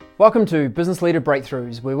Welcome to Business Leader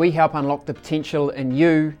Breakthroughs, where we help unlock the potential in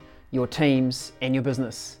you, your teams, and your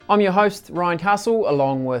business. I'm your host, Ryan Castle,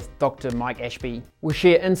 along with Dr. Mike Ashby. We'll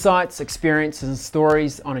share insights, experiences, and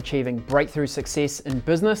stories on achieving breakthrough success in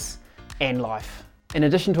business and life. In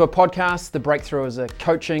addition to a podcast, The Breakthrough is a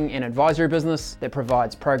coaching and advisory business that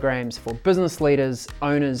provides programs for business leaders,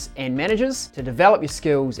 owners, and managers to develop your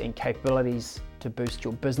skills and capabilities to boost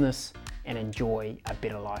your business and enjoy a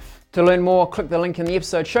better life. To learn more, click the link in the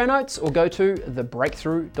episode show notes or go to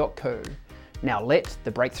thebreakthrough.co. Now let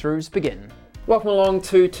the breakthroughs begin. Welcome along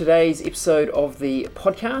to today's episode of the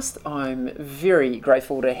podcast. I'm very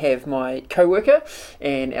grateful to have my co-worker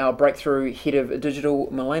and our Breakthrough Head of Digital,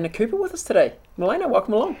 Milena Cooper, with us today. Milena,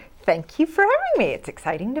 welcome along. Thank you for having me. It's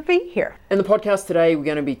exciting to be here. In the podcast today, we're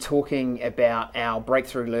going to be talking about our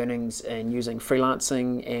breakthrough learnings in using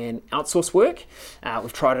freelancing and outsource work.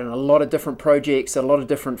 We've tried it in a lot of different projects, a lot of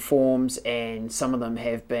different forms, and some of them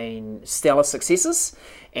have been stellar successes,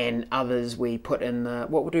 and others we put in the,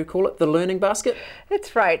 what would you call it, the learning basket?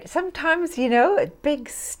 That's right. Sometimes, a big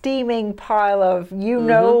steaming pile of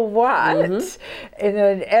what,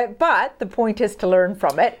 but the point is to learn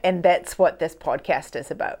from it, and that's what this podcast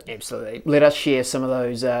is about. Absolutely. Let us share some of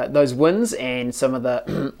those wins and some of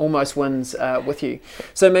the almost wins with you.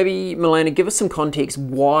 So maybe, Milena, give us some context.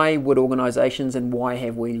 Why would organisations and why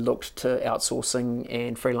have we looked to outsourcing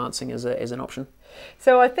and freelancing as an option?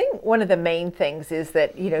 So I think one of the main things is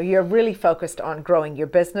that, you're really focused on growing your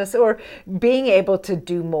business or being able to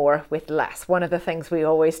do more with less. One of the things we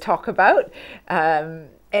always talk about.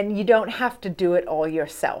 And you don't have to do it all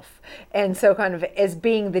yourself. And so kind of as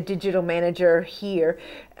being the digital manager here,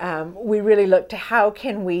 we really look to how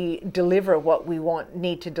can we deliver what we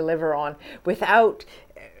need to deliver on without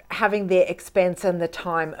having the expense and the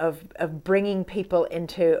time of bringing people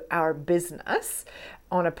into our business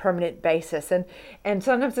on a permanent basis. And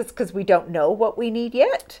sometimes it's because we don't know what we need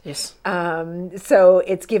yet. Yes. So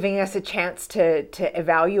it's giving us a chance to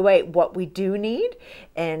evaluate what we do need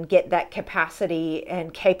and get that capacity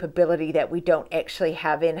and capability that we don't actually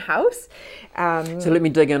have in-house. So let me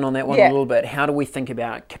dig in on that one a little bit. How do we think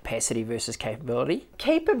about capacity versus capability?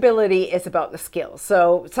 Capability is about the skills.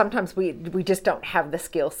 So sometimes we just don't have the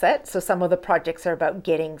skill set. So some of the projects are about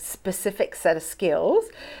getting specific set of skills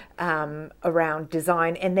around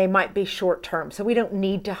design, and they might be short-term. So we don't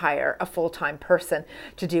need to hire a full-time person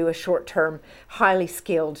to do a short-term, highly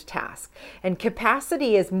skilled task. And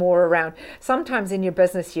capacity is more around, sometimes in your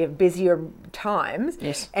business you have busier times,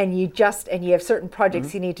 yes, and you have certain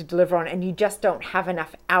projects you need to deliver on, and you just don't have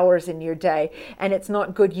enough hours in your day, and it's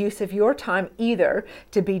not good use of your time either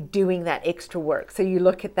to be doing that extra work. So you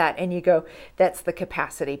look at that and you go, that's the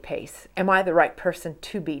capacity piece. Am I the right person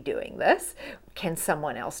to be doing this? Can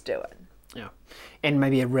someone else do it? Yeah. And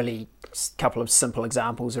maybe a really couple of simple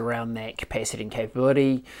examples around that capacity and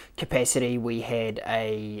capability. Capacity, we had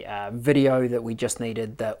a video that we just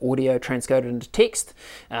needed the audio transcoded into text.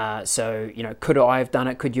 So, could I have done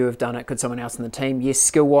it? Could you have done it? Could someone else in the team? Yes,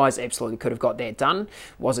 skill-wise, absolutely could have got that done.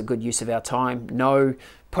 Was it good use of our time? No.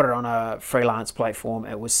 Put it on a freelance platform,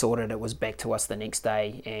 it was sorted, it was back to us the next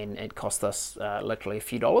day, and it cost us literally a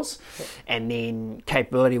few dollars. Yep. And then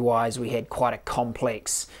capability-wise, we had quite a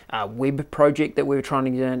complex web project that we were trying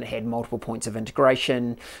to get in. It had multiple points of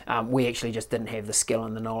integration. We actually just didn't have the skill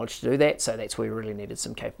and the knowledge to do that, so that's where we really needed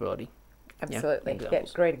some capability. Absolutely. Yeah,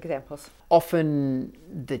 great examples. Often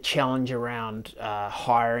the challenge around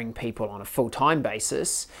hiring people on a full-time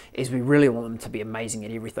basis is we really want them to be amazing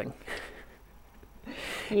at everything.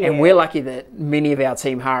 Yeah. And we're lucky that many of our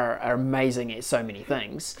team are amazing at so many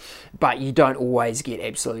things, but you don't always get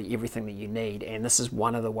absolutely everything that you need. And this is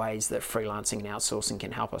one of the ways that freelancing and outsourcing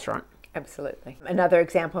can help us, right? Absolutely. Another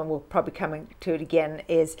example, and we'll probably come to it again,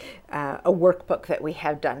 is a workbook that we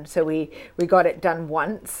have done. So we got it done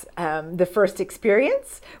once. The first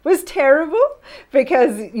experience was terrible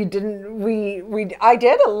because I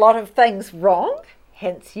did a lot of things wrong.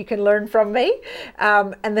 Hence, you can learn from me.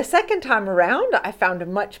 And the second time around, I found a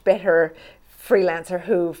much better freelancer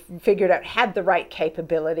who had the right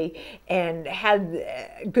capability and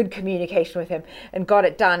had good communication with him and got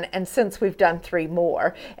it done. And since we've done 3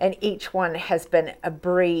 more, and each one has been a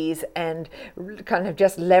breeze and kind of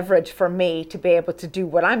just leverage for me to be able to do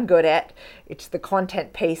what I'm good at. It's the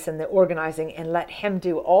content piece and the organizing, and let him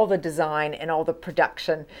do all the design and all the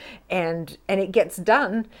production, and it gets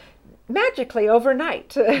done magically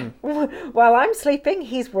overnight. While I'm sleeping,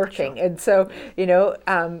 he's working. Sure. And so,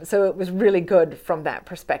 so it was really good from that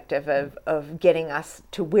perspective of getting us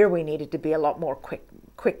to where we needed to be a lot more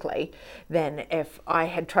quickly than if I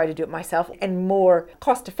had tried to do it myself, and more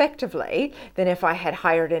cost effectively than if I had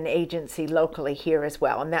hired an agency locally here as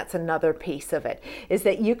well. And that's another piece of it, is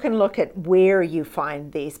that you can look at where you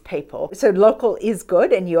find these people. So local is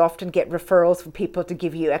good, and you often get referrals from people to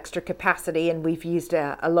give you extra capacity, and we've used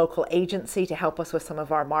a local agency to help us with some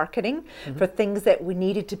of our marketing for things that we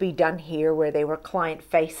needed to be done here where they were client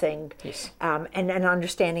facing. Yes. And an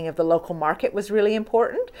understanding of the local market was really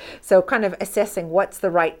important. So kind of assessing what's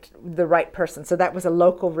the right person. So that was a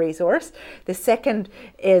local resource. The second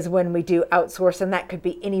is when we do outsource, and that could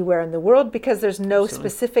be anywhere in the world, because there's no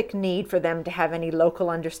specific need for them to have any local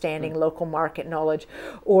understanding, local market knowledge,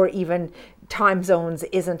 or even time zones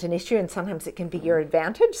isn't an issue, and sometimes it can be your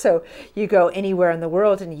advantage. So you go anywhere in the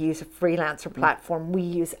world and you use a freelancer platform. We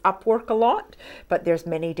use Upwork a lot, but there's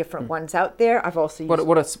many different ones out there. I've also used...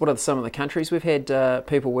 What are some of the countries we've had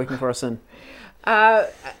people working for us in?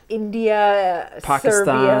 India,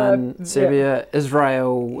 Pakistan, Serbia,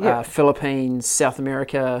 Israel, Philippines, South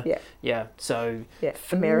America. So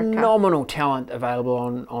phenomenal talent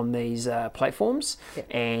available on these platforms.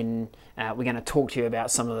 And we're going to talk to you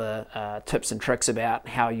about some of the tips and tricks about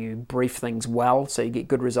how you brief things well so you get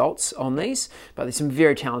good results on these. But there's some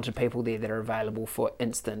very talented people there that are available for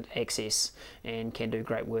instant access and can do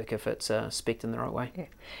great work if it's spec'd in the right way.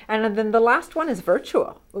 And then the last one is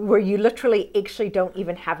virtual, where you literally actually don't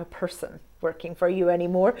even have a person working for you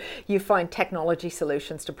anymore. You find technology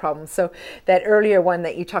solutions to problems. So that earlier one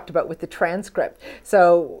that you talked about with the transcript.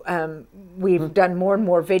 So we've done more and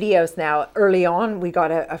more videos now. Early on, we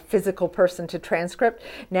got a physical person to transcript.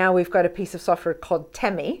 Now we've got a piece of software called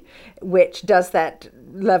Temi, which does that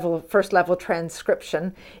first level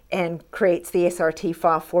transcription and creates the SRT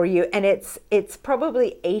file for you. And it's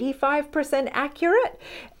probably 85% accurate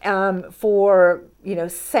for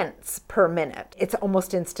cents per minute. It's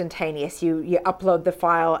almost instantaneous. You upload the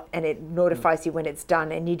file and it notifies you when it's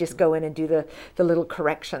done, and you just go in and do the little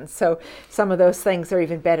corrections. So some of those things are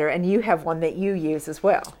even better. And you have one that you use as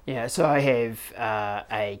well. Yeah, so I have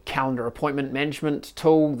a calendar appointment management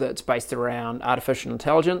tool that's based around artificial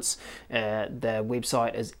intelligence. The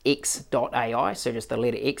website is x.ai, so just the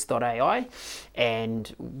letter x.ai.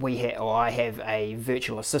 And I have a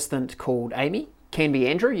virtual assistant called Amy. Can be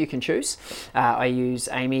Andrew, you can choose. I use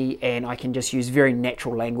Amy, and I can just use very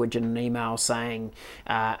natural language in an email saying,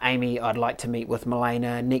 Amy, I'd like to meet with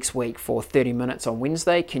Milena next week for 30 minutes on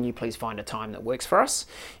Wednesday. Can you please find a time that works for us?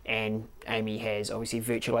 And Amy has obviously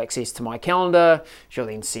virtual access to my calendar. She'll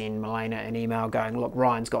then send Milena an email going, look,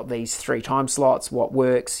 Ryan's got these 3 time slots, what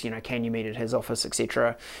works, can you meet at his office,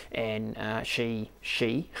 etc. And she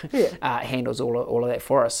handles all of that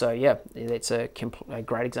for us. So yeah, that's a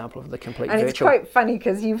great example of the complete virtual. And it's quite funny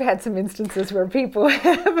because you've had some instances where people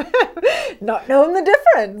have not known the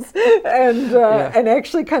difference and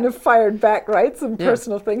actually kind of fired back, right? Some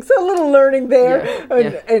personal things. So a little learning there,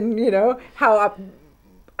 and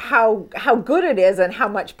how good it is and how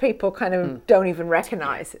much people kind of don't even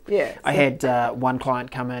recognize it. Yeah. I had one client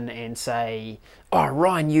come in and say, oh,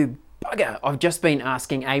 Ryan, you bugger, I've just been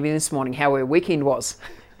asking Amy this morning how her weekend was.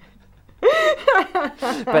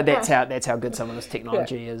 But that's how good some of this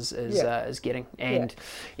technology is getting. And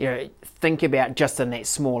think about just in that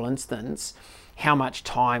small instance how much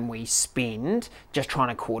time we spend just trying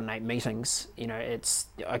to coordinate meetings.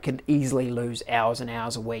 I could easily lose hours and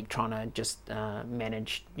hours a week trying to just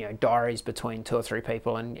manage diaries between 2 or 3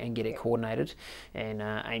 people and get it coordinated. And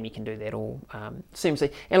Amy can do that all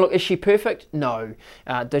seamlessly. And look, is she perfect? No.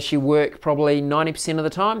 Does she work probably 90% of the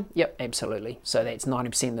time? Yep, absolutely. So that's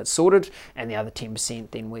 90% that's sorted, and the other 10%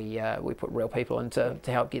 then we put real people in to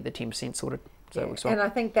help get the 10% sorted. So and I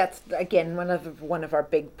think that's, again, one of our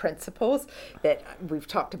big principles that we've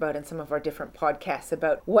talked about in some of our different podcasts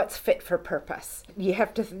about what's fit for purpose. You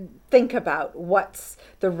have to think about what's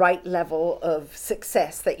the right level of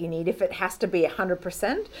success that you need. If it has to be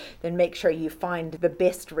 100%, then make sure you find the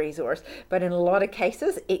best resource. But in a lot of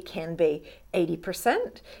cases, it can be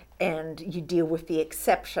 80%, and you deal with the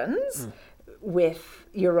exceptions with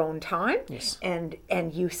your own time. Yes. And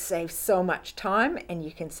you save so much time, and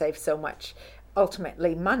you can save so much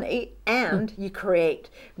ultimately money, and you create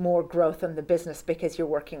more growth in the business because you're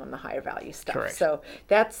working on the higher value stuff. Correct. So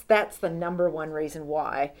that's the number one reason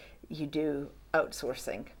why you do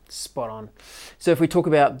outsourcing. Spot on. So if we talk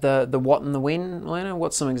about the what and the when, Milena,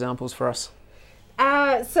 what's some examples for us?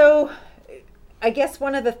 So I guess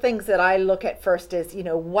one of the things that I look at first is,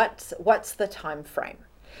 what's the time frame?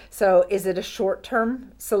 So is it a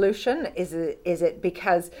short-term solution? Is it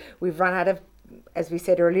because we've run out of, as we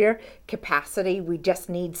said earlier, capacity, we just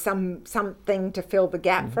need something to fill the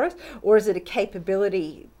gap for us? Or is it a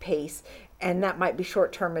capability piece and that might be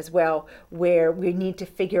short term as well, where we need to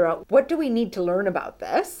figure out what do we need to learn about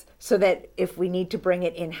this so that if we need to bring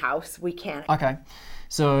it in-house, we can. Okay,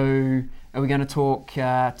 so are we going to talk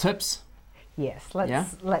tips? Yes,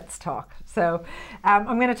 let's talk. So I'm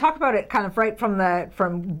going to talk about it kind of right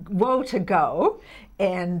from woe to go.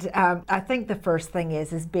 And I think the first thing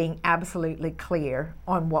is being absolutely clear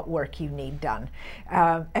on what work you need done.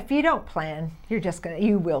 If you don't plan,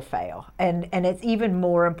 you will fail. And it's even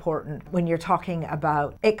more important when you're talking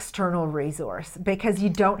about external resource, because you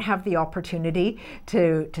don't have the opportunity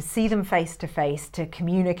to see them face to face, to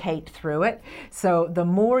communicate through it. So the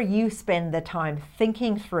more you spend the time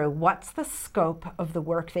thinking through what's the scope of the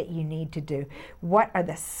work that you need to do, what are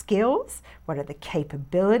the skills, what are the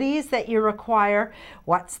capabilities that you require,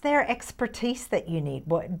 what's their expertise that you need,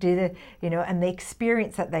 and the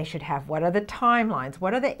experience that they should have, what are the timelines,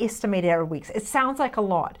 what are the estimated hour weeks. It sounds like a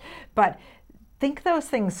lot, but think those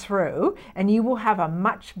things through and you will have a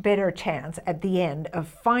much better chance at the end of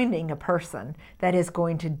finding a person that is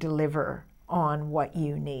going to deliver on what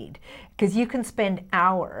you need. Because you can spend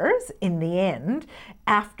hours in the end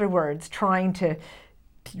afterwards trying to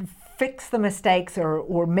fix the mistakes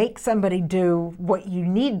or make somebody do what you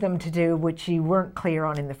need them to do, which you weren't clear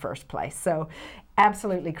on in the first place. So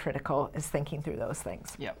absolutely critical is thinking through those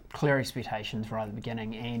things. Yeah, clear expectations right at the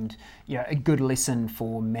beginning, and a good lesson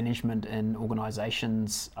for management in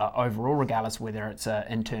organisations overall, regardless whether it's an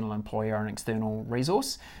internal employee or an external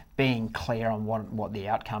resource. Being clear on what the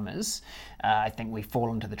outcome is. I think we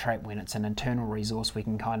fall into the trap when it's an internal resource. We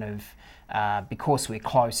can kind of, because we're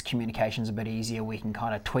close, communication's a bit easier. We can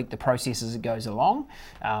kind of tweak the process as it goes along.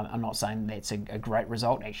 I'm not saying that's a great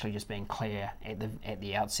result. Actually, just being clear at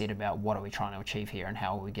the outset about what are we trying to achieve here and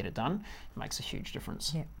how will we get it done makes a huge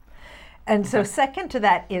difference. Yeah. And so second to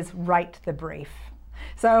that is write the brief.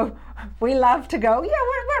 So we love to go,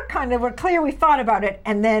 we're clear, we thought about it,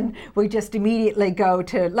 and then we just immediately go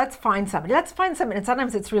to, let's find somebody. And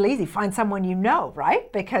sometimes it's really easy, find someone you know,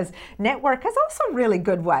 right? Because network is also a really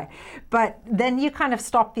good way. But then you kind of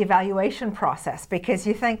stop the evaluation process because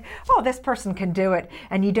you think, oh, this person can do it,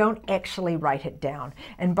 and you don't actually write it down.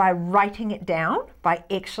 And by writing it down, by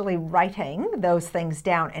actually writing those things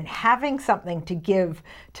down and having something to give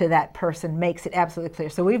to that person makes it absolutely clear.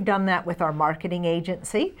 So we've done that with our marketing agency.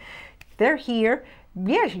 They're here.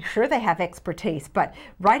 Yeah, sure, they have expertise, but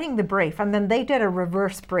writing the brief, and then they did a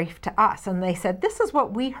reverse brief to us, and they said, this is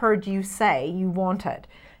what we heard you say you wanted.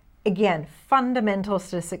 Again,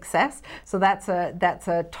 fundamentals to success. So that's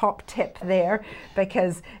a top tip there,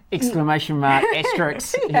 because exclamation mark,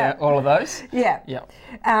 asterisk, all of those. Yeah.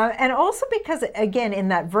 And also because, again, in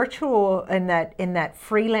that freelancer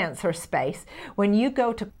space, when you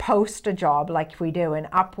go to post a job like we do in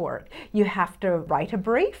Upwork, you have to write a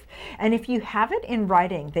brief. And if you have it in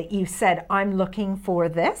writing that you said, I'm looking for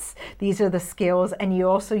this, these are the skills, and you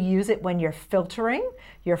also use it when you're filtering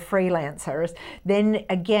your freelancers, then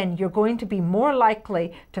again, you're going to be more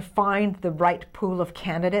likely to find the right pool of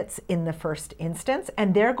candidates in the first instance,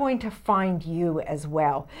 and they're going to find you as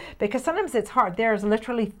well. Because sometimes it's hard. There's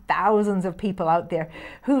literally thousands of people out there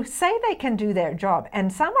who say they can do their job,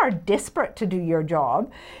 and some are desperate to do your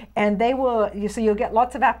job, and they will, so you'll get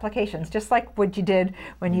lots of applications, just like what you did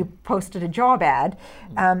when you posted a job ad.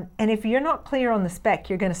 And if you're not clear on the spec,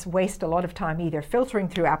 you're going to waste a lot of time either filtering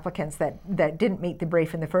through applicants that didn't meet the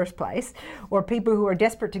brief in the first place, or people who are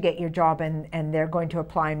desperate to get your job and they're going to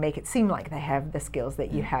apply and make it seem like they have the skills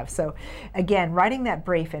that you have. So again, writing that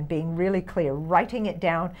brief and being really clear, writing it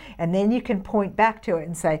down, and then you can point back to it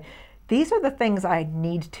and say, these are the things I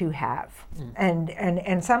need to have.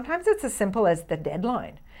 And sometimes it's as simple as the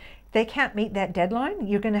deadline. If they can't meet that deadline,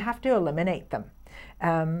 you're going to have to eliminate them.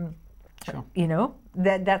 Sure.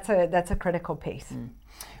 That's a critical piece.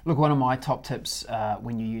 Look, one of my top tips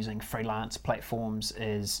when you're using freelance platforms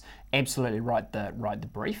is absolutely write the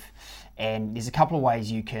brief. And there's a couple of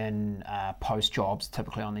ways you can post jobs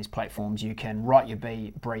typically on these platforms. You can write your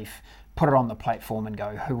brief, put it on the platform and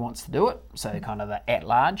go, who wants to do it? So kind of the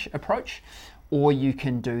at-large approach. Or you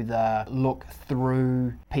can do the look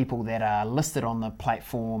through people that are listed on the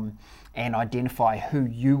platform and identify who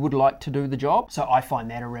you would like to do the job. So I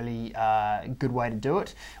find that a really good way to do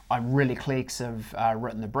it. I'm really clear because I've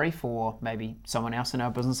written the brief, or maybe someone else in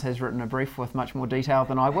our business has written a brief with much more detail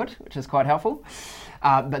than I would, which is quite helpful.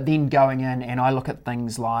 But then going in and I look at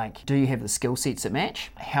things like, do you have the skill sets that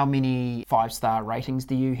match? How many 5-star ratings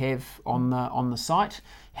do you have on the site?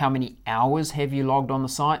 how many hours have you logged on the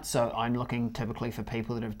site. So I'm looking typically for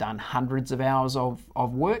people that have done hundreds of hours of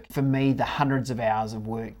work. For me, the hundreds of hours of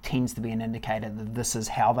work tends to be an indicator that this is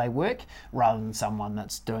how they work, rather than someone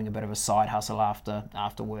that's doing a bit of a side hustle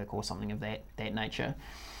after work or something of that nature.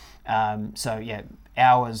 So yeah,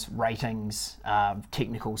 hours, ratings,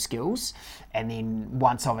 technical skills, and then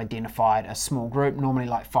once I've identified a small group, normally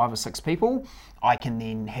like 5 or 6 people, I can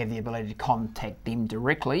then have the ability to contact them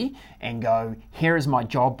directly and go, here is my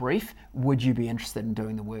job brief, would you be interested in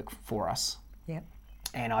doing the work for us? Yep.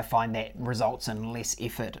 And I find that results in less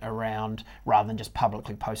effort around, rather than just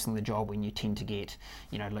publicly posting the job, when you tend to get,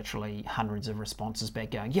 literally hundreds of responses back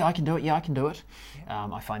going, yeah, I can do it, yeah, I can do it.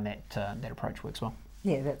 I find that that approach works well.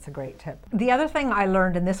 Yeah, that's a great tip. The other thing I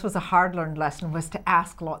learned, and this was a hard learned lesson, was to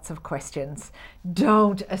ask lots of questions.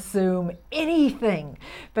 Don't assume anything,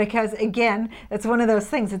 because again, it's one of those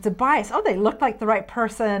things, it's a bias. Oh, they look like the right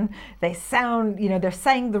person. They sound, they're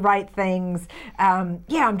saying the right things.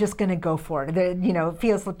 Yeah, I'm just going to go for it. It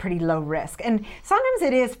feels pretty low risk. And sometimes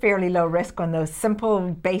it is fairly low risk on those simple,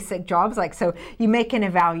 basic jobs. Like, so you make an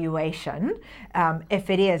evaluation. If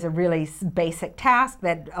it is a really basic task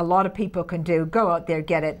that a lot of people can do, go out there,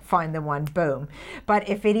 get it, find the one, boom. But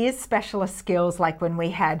if it is specialist skills, like when we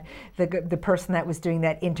had the person that was doing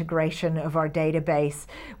that integration of our database,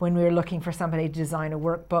 when we were looking for somebody to design a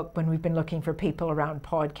workbook, when we've been looking for people around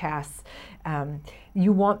podcasts,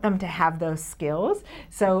 you want them to have those skills.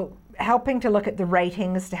 So helping to look at the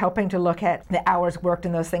ratings, to helping to look at the hours worked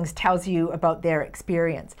and those things tells you about their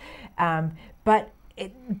experience. But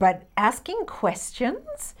asking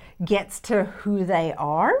questions gets to who they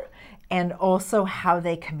are and also how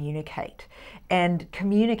they communicate. And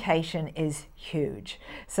communication is huge.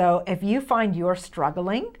 So if you find you're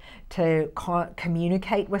struggling to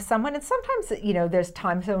communicate with someone, and sometimes there's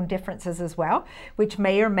time zone differences as well, which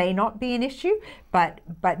may or may not be an issue, but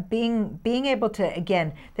being able to,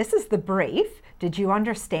 again, this is the brief. Did you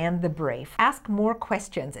understand the brief? Ask more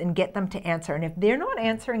questions and get them to answer. And if they're not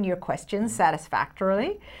answering your questions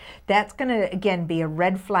satisfactorily, that's going to, again, be a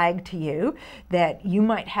red flag to you that you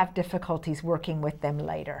might have difficulties working with them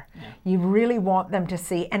later. Yeah. You really want them to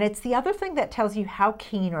see, and it's the other thing that tells you how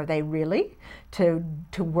keen are they really to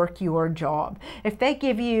work your job. If they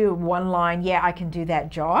give you one line, yeah, I can do that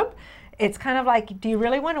job, it's kind of like, do you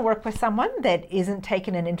really want to work with someone that isn't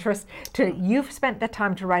taking an interest you've spent the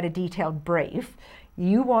time to write a detailed brief.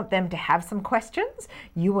 You want them to have some questions.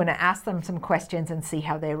 You want to ask them some questions and see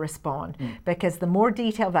how they respond. Because the more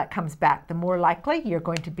detail that comes back, the more likely you're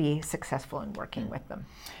going to be successful in working with them.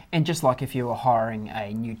 And just like if you were hiring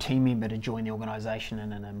a new team member to join the organisation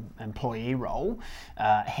in an employee role,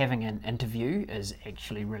 having an interview is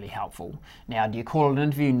actually really helpful. Now, do you call it an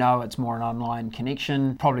interview? No, it's more an online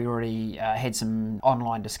connection. Probably already had some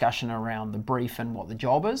online discussion around the brief and what the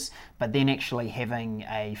job is, but then actually having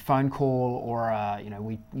a phone call or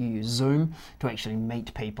we use Zoom to actually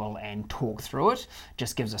meet people and talk through it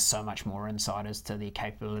just gives us so much more insight as to their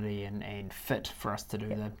capability and fit for us to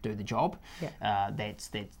do the job. Yeah.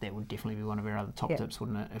 That would definitely be one of our other top tips,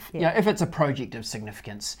 wouldn't it? If it's a project of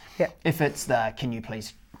significance, if it's can you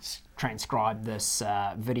please transcribe this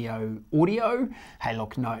video audio, hey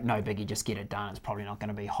look, no biggie, just get it done. It's probably not going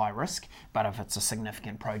to be high risk, but if it's a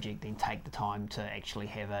significant project, then take the time to actually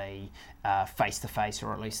have a face-to-face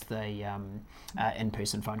or at least the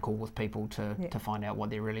in-person phone call with people to find out what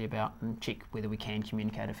they're really about and check whether we can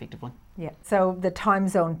communicate effectively. Yeah, so the time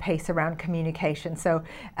zone piece around communication. So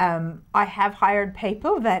I have hired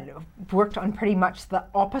people that worked on pretty much the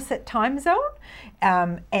opposite time zone,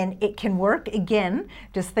 and it can work. Again,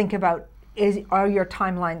 just think about, are your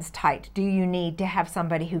timelines tight? Do you need to have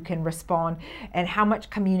somebody who can respond? And how much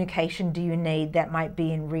communication do you need that might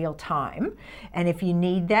be in real time? And if you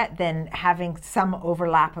need that, then having some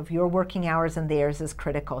overlap of your working hours and theirs is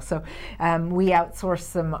critical. So we outsourced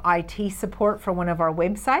some IT support for one of our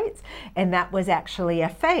websites, and that was actually a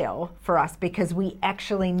fail for us because we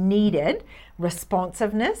actually needed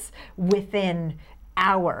responsiveness within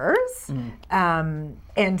hours.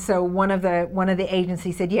 And so one of the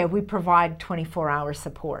agencies said, yeah, we provide 24-hour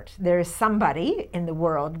support. There is somebody in the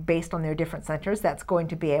world based on their different centers that's going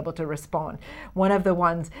to be able to respond. One of the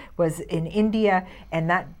ones was in India, and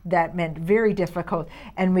that meant very difficult,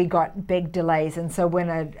 and we got big delays. And so when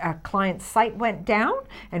a client's site went down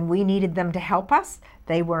and we needed them to help us,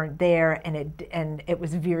 they weren't there, and it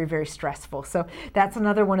was very, very stressful. So that's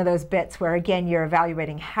another one of those bits where, again, you're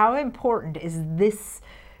evaluating how important is this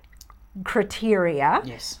criteria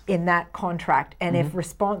Yes. in that contract, and if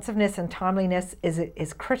responsiveness and timeliness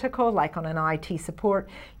is critical, like on an IT support,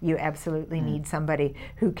 you absolutely need somebody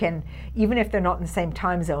who can, even if they're not in the same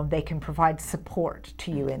time zone, they can provide support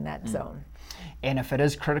to you in that zone. And if it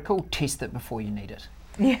is critical, test it before you need it.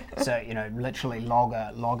 Yeah. So, literally log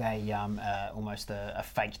almost a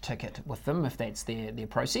fake ticket with them if that's their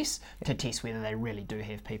process, to test whether they really do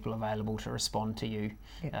have people available to respond to you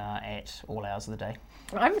at all hours of the day.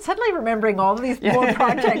 I'm suddenly remembering all of these more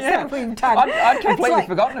projects that we've done. I'd completely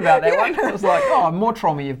forgotten about that one. It was like, more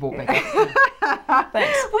trauma you've brought back up.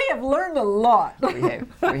 Thanks. We have learned a lot.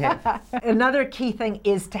 We have. Another key thing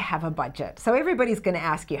is to have a budget. So everybody's going to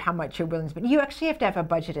ask you how much you're willing to spend. You actually have to have a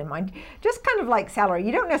budget in mind. Just kind of like salary.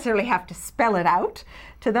 You don't necessarily have to spell it out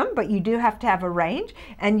to them, but you do have to have a range,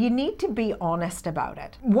 and you need to be honest about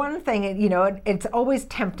it. One thing, it's always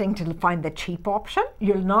tempting to find the cheap option.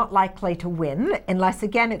 You're not likely to win unless,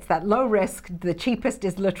 again, it's that low risk. The cheapest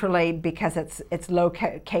is literally because it's low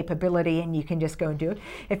capability and you can just go and do it.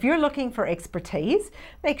 If you're looking for expertise,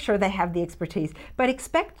 make sure they have the expertise, but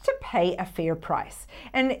expect to pay a fair price.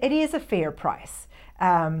 And it is a fair price.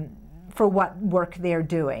 For what work they're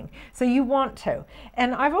doing. So you want to.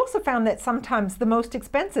 And I've also found that sometimes the most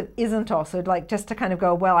expensive isn't also like just to kind of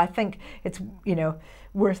go, well, I think it's,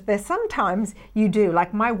 worth this. Sometimes you do.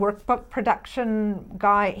 Like my workbook production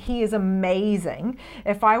guy, he is amazing.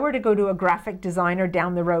 If I were to go to a graphic designer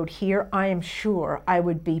down the road here, I am sure I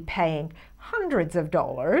would be paying hundreds of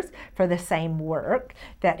dollars for the same work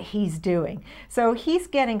that he's doing. So he's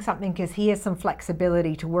getting something because he has some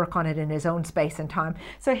flexibility to work on it in his own space and time.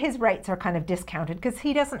 So his rates are kind of discounted because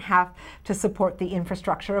he doesn't have to support the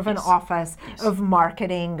infrastructure of an office, of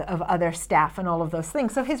marketing, of other staff and all of those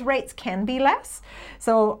things. So his rates can be less.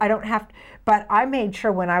 So I don't have to, but I made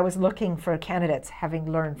sure when I was looking for candidates,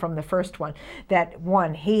 having learned from the first one, that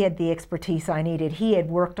one, he had the expertise I needed. He had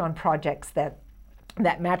worked on projects that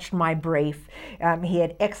matched my brief. He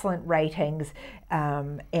had excellent ratings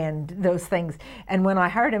and those things. And when I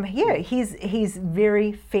heard him, he's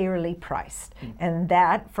very fairly priced. And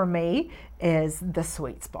that, for me, is the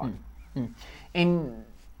sweet spot. And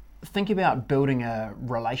think about building a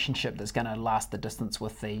relationship that's going to last the distance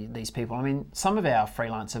with these people. I mean, some of our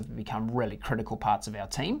freelancers have become really critical parts of our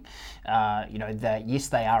team. Yes,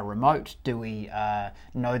 they are remote. Do we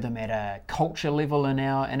know them at a culture level in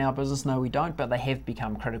our business? No, we don't. But they have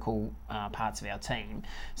become critical parts of our team.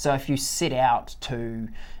 So if you set out to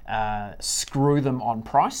screw them on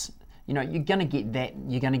price, you're going to get that.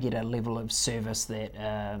 You're going to get a level of service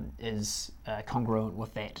that is congruent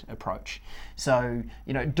with that approach. So,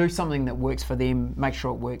 do something that works for them, make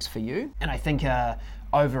sure it works for you. And I think a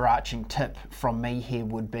overarching tip from me here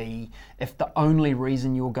would be, if the only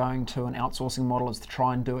reason you're going to an outsourcing model is to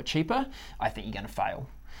try and do it cheaper, I think you're going to fail.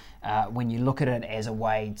 When you look at it as a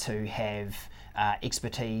way to have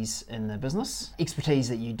expertise in the business, expertise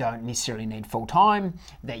that you don't necessarily need full time,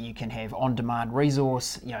 that you can have on-demand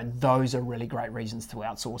resource, those are really great reasons to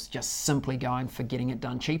outsource. Just simply going for getting it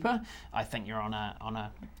done cheaper, I think you're on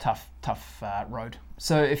a tough road.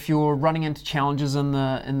 So if you're running into challenges in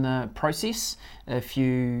the process, if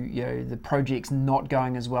the project's not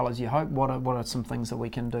going as well as you hope, what are some things that we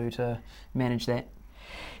can do to manage that?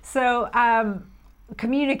 So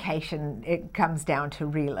communication, it comes down to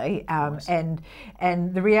really, and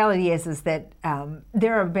the reality is that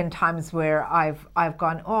there have been times where I've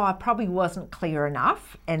gone, I probably wasn't clear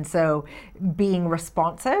enough, and so being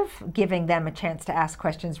responsive, giving them a chance to ask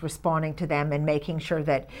questions, responding to them, and making sure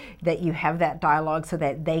that you have that dialogue so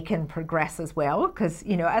that they can progress as well, because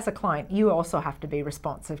as a client you also have to be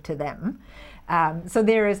responsive to them. So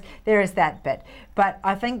there is that bit. But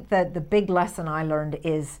I think that the big lesson I learned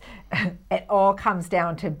is it all comes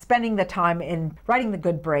down to spending the time in writing the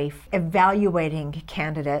good brief, evaluating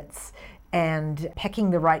candidates, and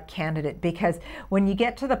picking the right candidate. Because when you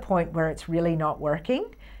get to the point where it's really not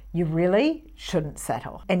working, you really shouldn't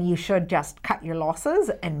settle, and you should just cut your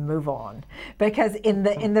losses and move on. Because in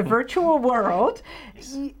the virtual world,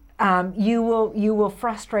 you will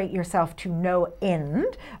frustrate yourself to no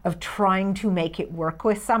end of trying to make it work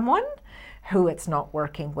with someone who it's not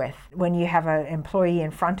working with. When you have an employee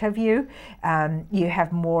in front of you, you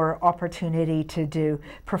have more opportunity to do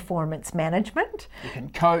performance management. You can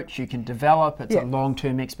coach, you can develop. It's a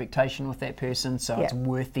long-term expectation with that person, so it's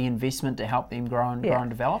worth the investment to help them grow and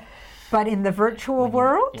develop. But in the virtual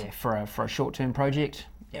world, for a short-term project,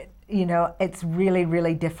 it's really,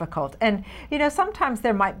 really difficult. And, sometimes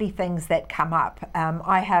there might be things that come up.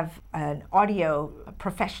 I have an audio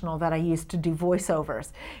professional that I use to do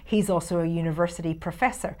voiceovers. He's also a university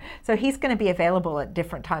professor. So he's going to be available at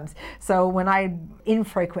different times. So when I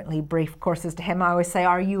infrequently brief courses to him, I always say,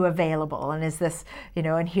 are you available? And is this,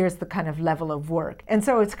 and here's the kind of level of work. And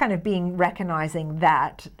so it's kind of recognizing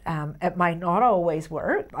that it might not always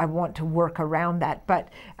work. I want to work around that, but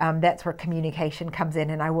that's where communication comes in,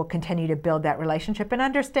 and I will continue to build that relationship and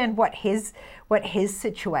understand what his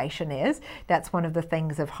situation is. That's one of the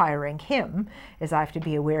things of hiring him, is I have to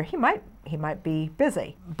be aware he might be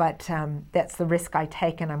busy, but that's the risk I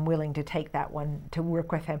take, and I'm willing to take that one to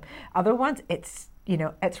work with him. Other ones, it's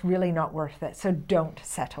really not worth it. So don't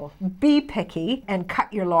settle. Be picky and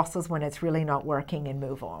cut your losses when it's really not working and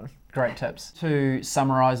move on. Great tips. To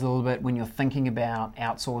summarize a little bit, when you're thinking about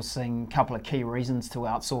outsourcing, a couple of key reasons to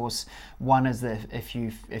outsource. One is that if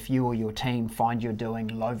you or your team find you're doing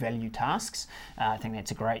low value tasks, I think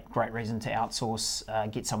that's a great reason to outsource,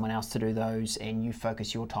 get someone else to do those, and you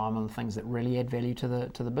focus your time on the things that really add value to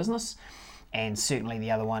the business. And certainly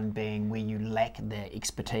the other one being where you lack the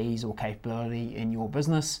expertise or capability in your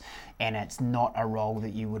business and it's not a role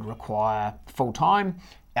that you would require full time.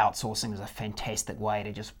 Outsourcing is a fantastic way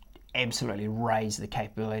to just absolutely raise the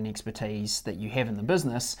capability and expertise that you have in the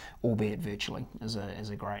business, albeit virtually, is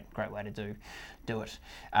a great way to do it.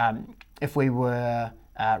 If we were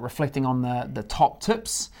reflecting on the top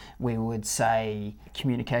tips, we would say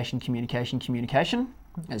communication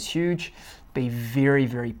is huge. Be very,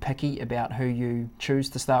 very picky about who you choose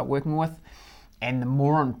to start working with. And the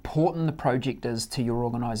more important the project is to your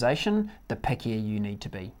organisation, the pickier you need to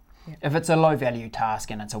be. Yeah. If it's a low value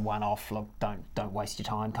task and it's a one-off, look, don't waste your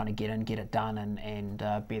time, kind of get it done and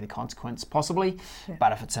bear the consequence possibly. Yeah.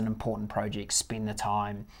 But if it's an important project, spend the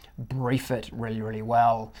time, brief it really, really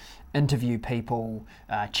well, interview people,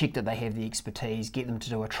 check that they have the expertise, get them to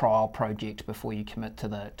do a trial project before you commit to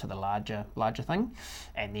the larger thing,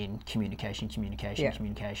 and then communication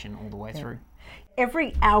all the way through.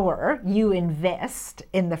 Every hour you invest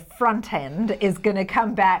in the front end is going to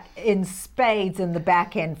come back in spades in the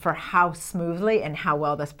back end for how smoothly and how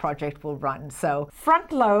well this project will run. So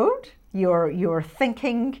front load your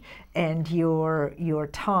thinking and your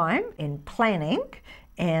time in planning,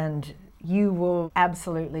 and you will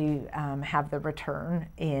absolutely have the return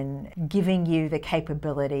in giving you the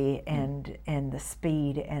capability and the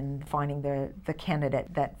speed and finding the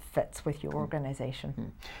candidate that fits with your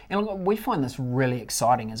organization. And look, we find this really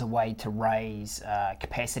exciting as a way to raise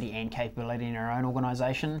capacity and capability in our own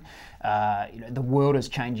organization. The world is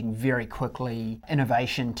changing very quickly.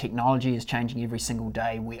 Innovation, technology is changing every single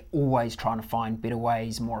day. We're always trying to find better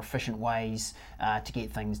ways, more efficient ways to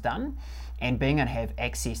get things done. And being able to have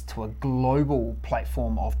access to a global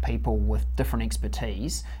platform of people with different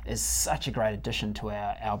expertise is such a great addition to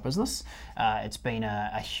our business. It's been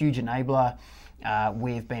a huge enabler.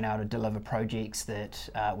 We've been able to deliver projects that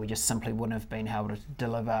we just simply wouldn't have been able to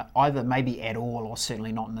deliver either maybe at all or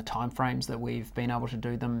certainly not in the timeframes that we've been able to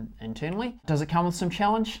do them internally. Does it come with some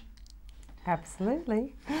challenge?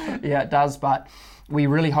 Absolutely. Yeah, it does, but we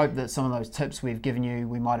really hope that some of those tips we've given you,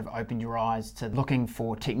 we might have opened your eyes to looking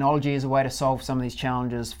for technology as a way to solve some of these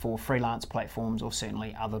challenges for freelance platforms or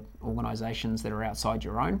certainly other organisations that are outside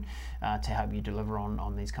your own to help you deliver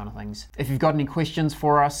on these kind of things. If you've got any questions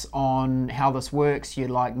for us on how this works, you'd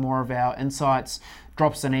like more of our insights,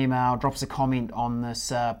 drop us an email, drop us a comment on this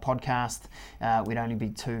podcast. We'd only be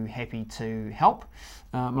too happy to help.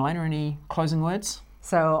 Milena, any closing words?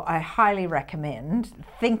 So I highly recommend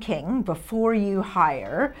thinking before you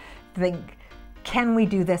hire, think, can we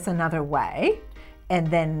do this another way? And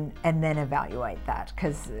then evaluate that,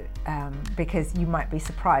 because you might be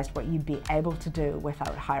surprised what you'd be able to do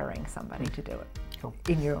without hiring somebody to do it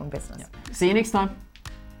in your own business. Yeah. See you next time.